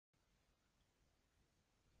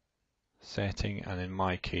setting, and in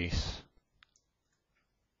my case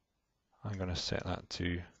I'm going to set that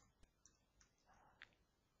to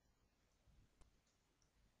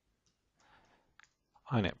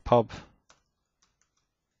inetpub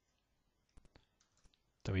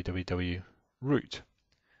www root,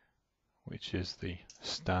 which is the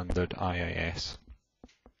standard IIS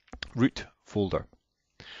root folder.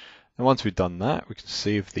 And once we've done that, we can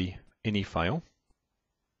save the ini file.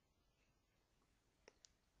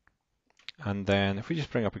 And then if we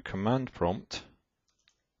just bring up a command prompt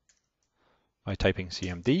by typing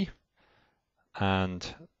cmd,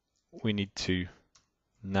 and we need to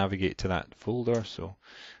navigate to that folder, so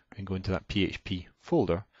we can go into that PHP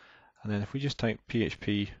folder, and then if we just type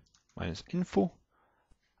php -info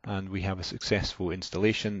and we have a successful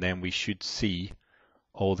installation, then we should see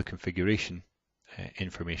all the configuration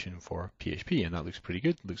information for PHP, and that looks pretty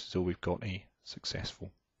good. Looks as though we've got a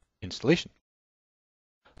successful installation.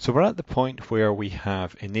 So we're at the point where we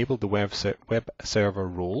have enabled the web server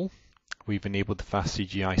role, we've enabled the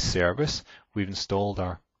FastCGI service, we've installed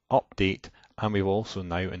our update, and we've also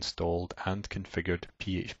now installed and configured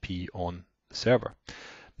PHP on the server.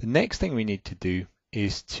 The next thing we need to do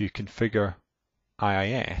is to configure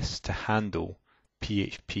IIS to handle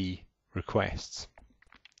PHP requests.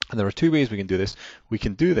 And there are two ways we can do this. We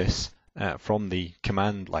can do this from the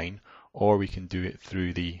command line, or we can do it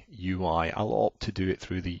through the UI. I'll opt to do it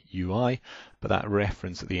through the UI, but that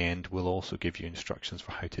reference at the end will also give you instructions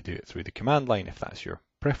for how to do it through the command line if that's your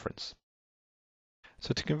preference.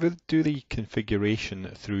 So to do the configuration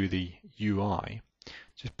through the UI,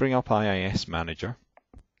 just bring up IIS Manager.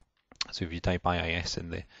 So if you type IIS in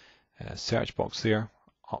the search box there,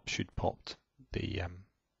 up should pop the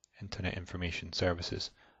Internet Information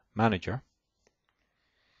Services Manager.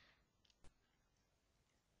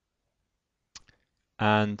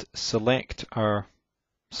 And select our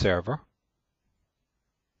server,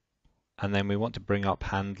 and then we want to bring up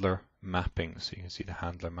handler mappings. So you can see the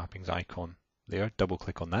handler mappings icon there. Double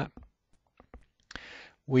click on that.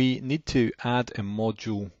 We need to add a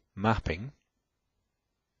module mapping,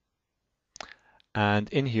 and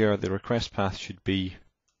in here the request path should be,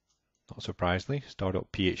 not surprisingly,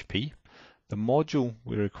 star.php. The module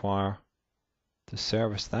we require to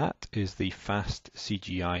service that is the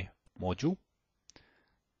FastCGI module.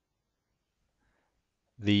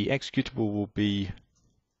 The executable will be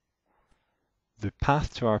the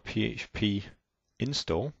path to our PHP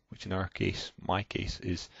install, which in our case, my case,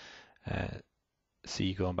 is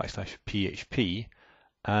c:/php,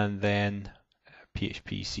 and then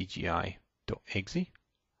phpcgi.exe.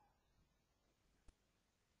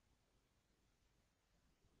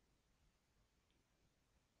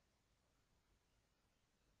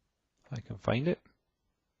 If I can find it.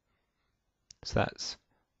 So that's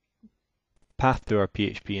path to our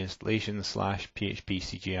PHP installation /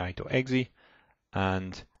 phpcgi.exe,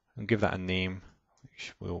 and I'll give that a name,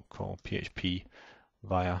 which we'll call PHP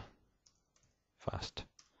via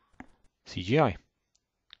FastCGI.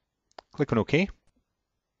 Click on OK.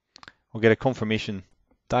 We'll get a confirmation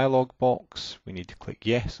dialog box. We need to click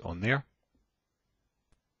yes on there.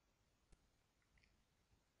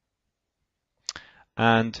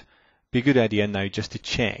 And be a good idea now just to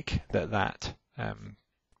check that that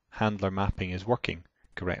handler mapping is working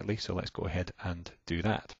correctly. So let's go ahead and do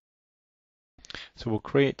that. So we'll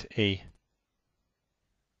create a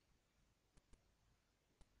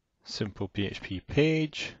simple PHP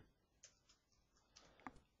page.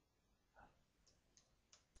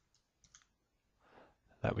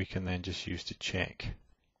 That we can then just use to check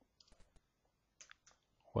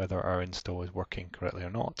whether our install is working correctly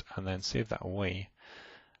or not, and then save that away.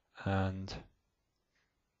 And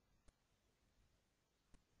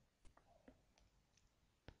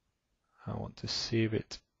I want to save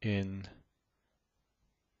it in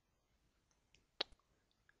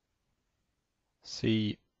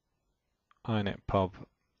C inetpub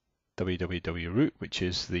www root, which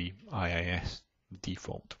is the IIS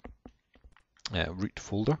default root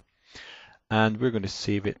folder, and we're going to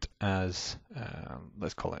save it as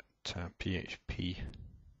let's call it PHP.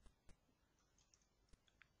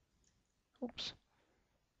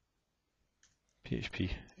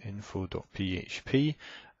 PHP info.php,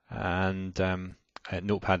 and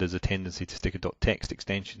Notepad has a tendency to stick a .text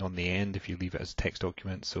extension on the end if you leave it as a text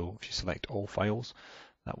document, so if you select all files,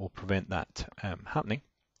 that will prevent that happening.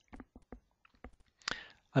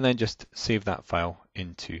 And then just save that file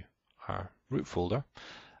into our root folder,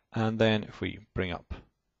 and then if we bring up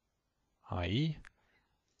IE,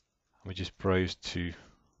 and we just browse to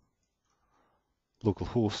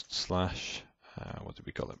localhost / what do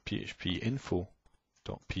we call it, php info.php,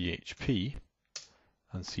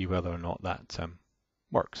 and see whether or not that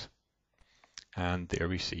works. And there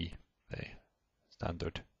we see the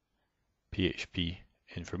standard PHP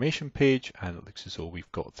information page, and it looks as though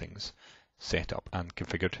we've got things set up and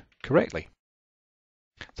configured correctly.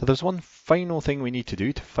 So there's one final thing we need to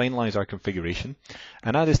do to finalize our configuration,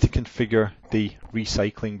 and that is to configure the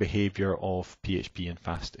recycling behavior of PHP and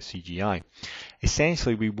FastCGI.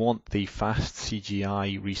 Essentially, we want the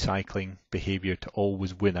FastCGI recycling behavior to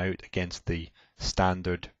always win out against the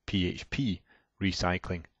standard PHP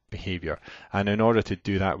recycling behavior. And in order to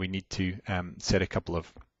do that, we need to set a couple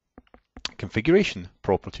of configuration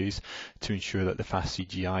properties to ensure that the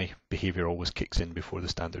FastCGI behavior always kicks in before the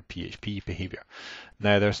standard PHP behavior.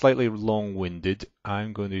 Now they're slightly long-winded.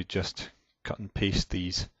 I'm going to just cut and paste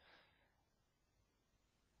these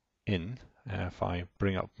in. If I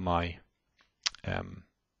bring up my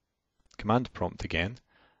command prompt again,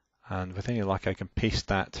 and with any luck I can paste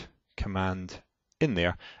that command in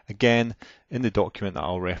there. Again, in the document that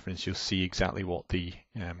I'll reference, you'll see exactly what the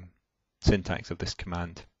syntax of this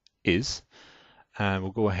command is, and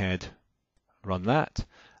we'll go ahead, run that,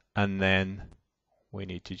 and then we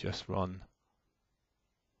need to just run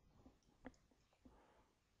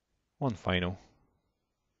one final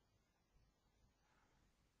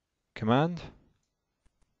command.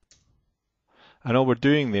 And all we're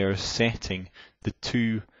doing there is setting the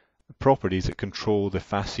two properties that control the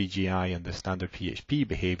FastCGI and the standard PHP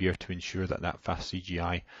behavior to ensure that that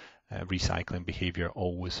FastCGI recycling behavior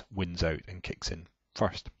always wins out and kicks in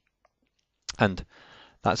first. And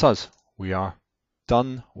that's us. We are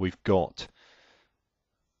done. We've got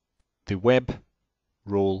the web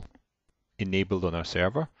role enabled on our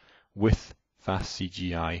server with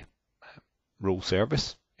FastCGI role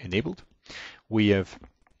service enabled. We have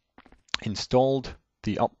installed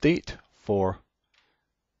the update for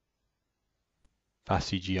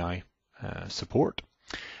FastCGI support.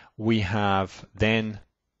 We have then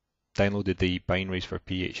downloaded the binaries for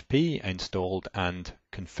PHP, installed and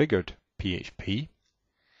configured PHP.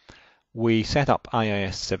 We set up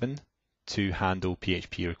IIS7 to handle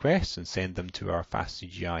PHP requests and send them to our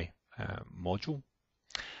FastCGI module.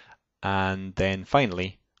 And then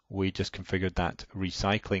finally, we just configured that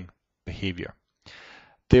recycling behavior.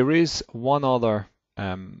 There is one other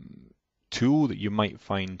tool that you might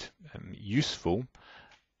find useful,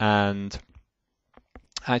 and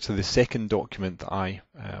actually the second document that I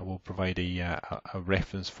will provide a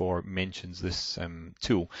reference for mentions this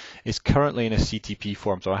tool. It's currently in a CTP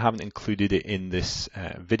form, so I haven't included it in this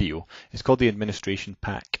video. It's called the Administration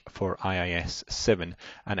Pack for IIS7,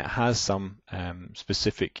 and it has some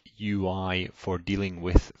specific UI for dealing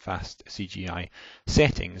with FastCGI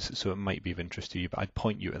settings, so it might be of interest to you, but I'd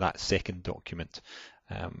point you to that second document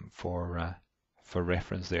for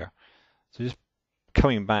reference there. So just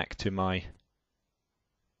coming back to my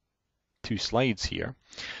two slides here,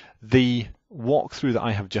 the walkthrough that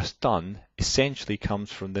I have just done essentially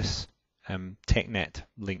comes from this TechNet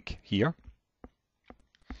link here,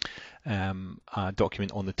 a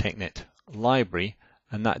document on the TechNet library,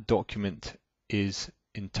 and that document is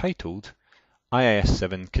entitled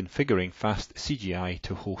IIS7 Configuring FastCGI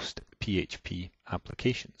to Host PHP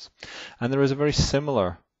Applications. And there is a very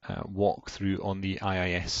similar walkthrough on the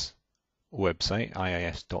IIS website,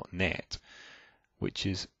 IIS.net, which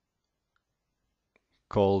is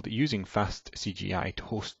called Using FastCGI to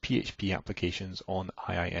Host PHP Applications on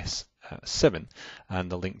IIS7, and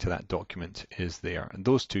the link to that document is there. And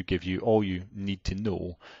those two give you all you need to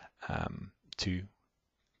know to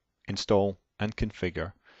install and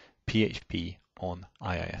configure PHP on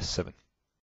IIS7.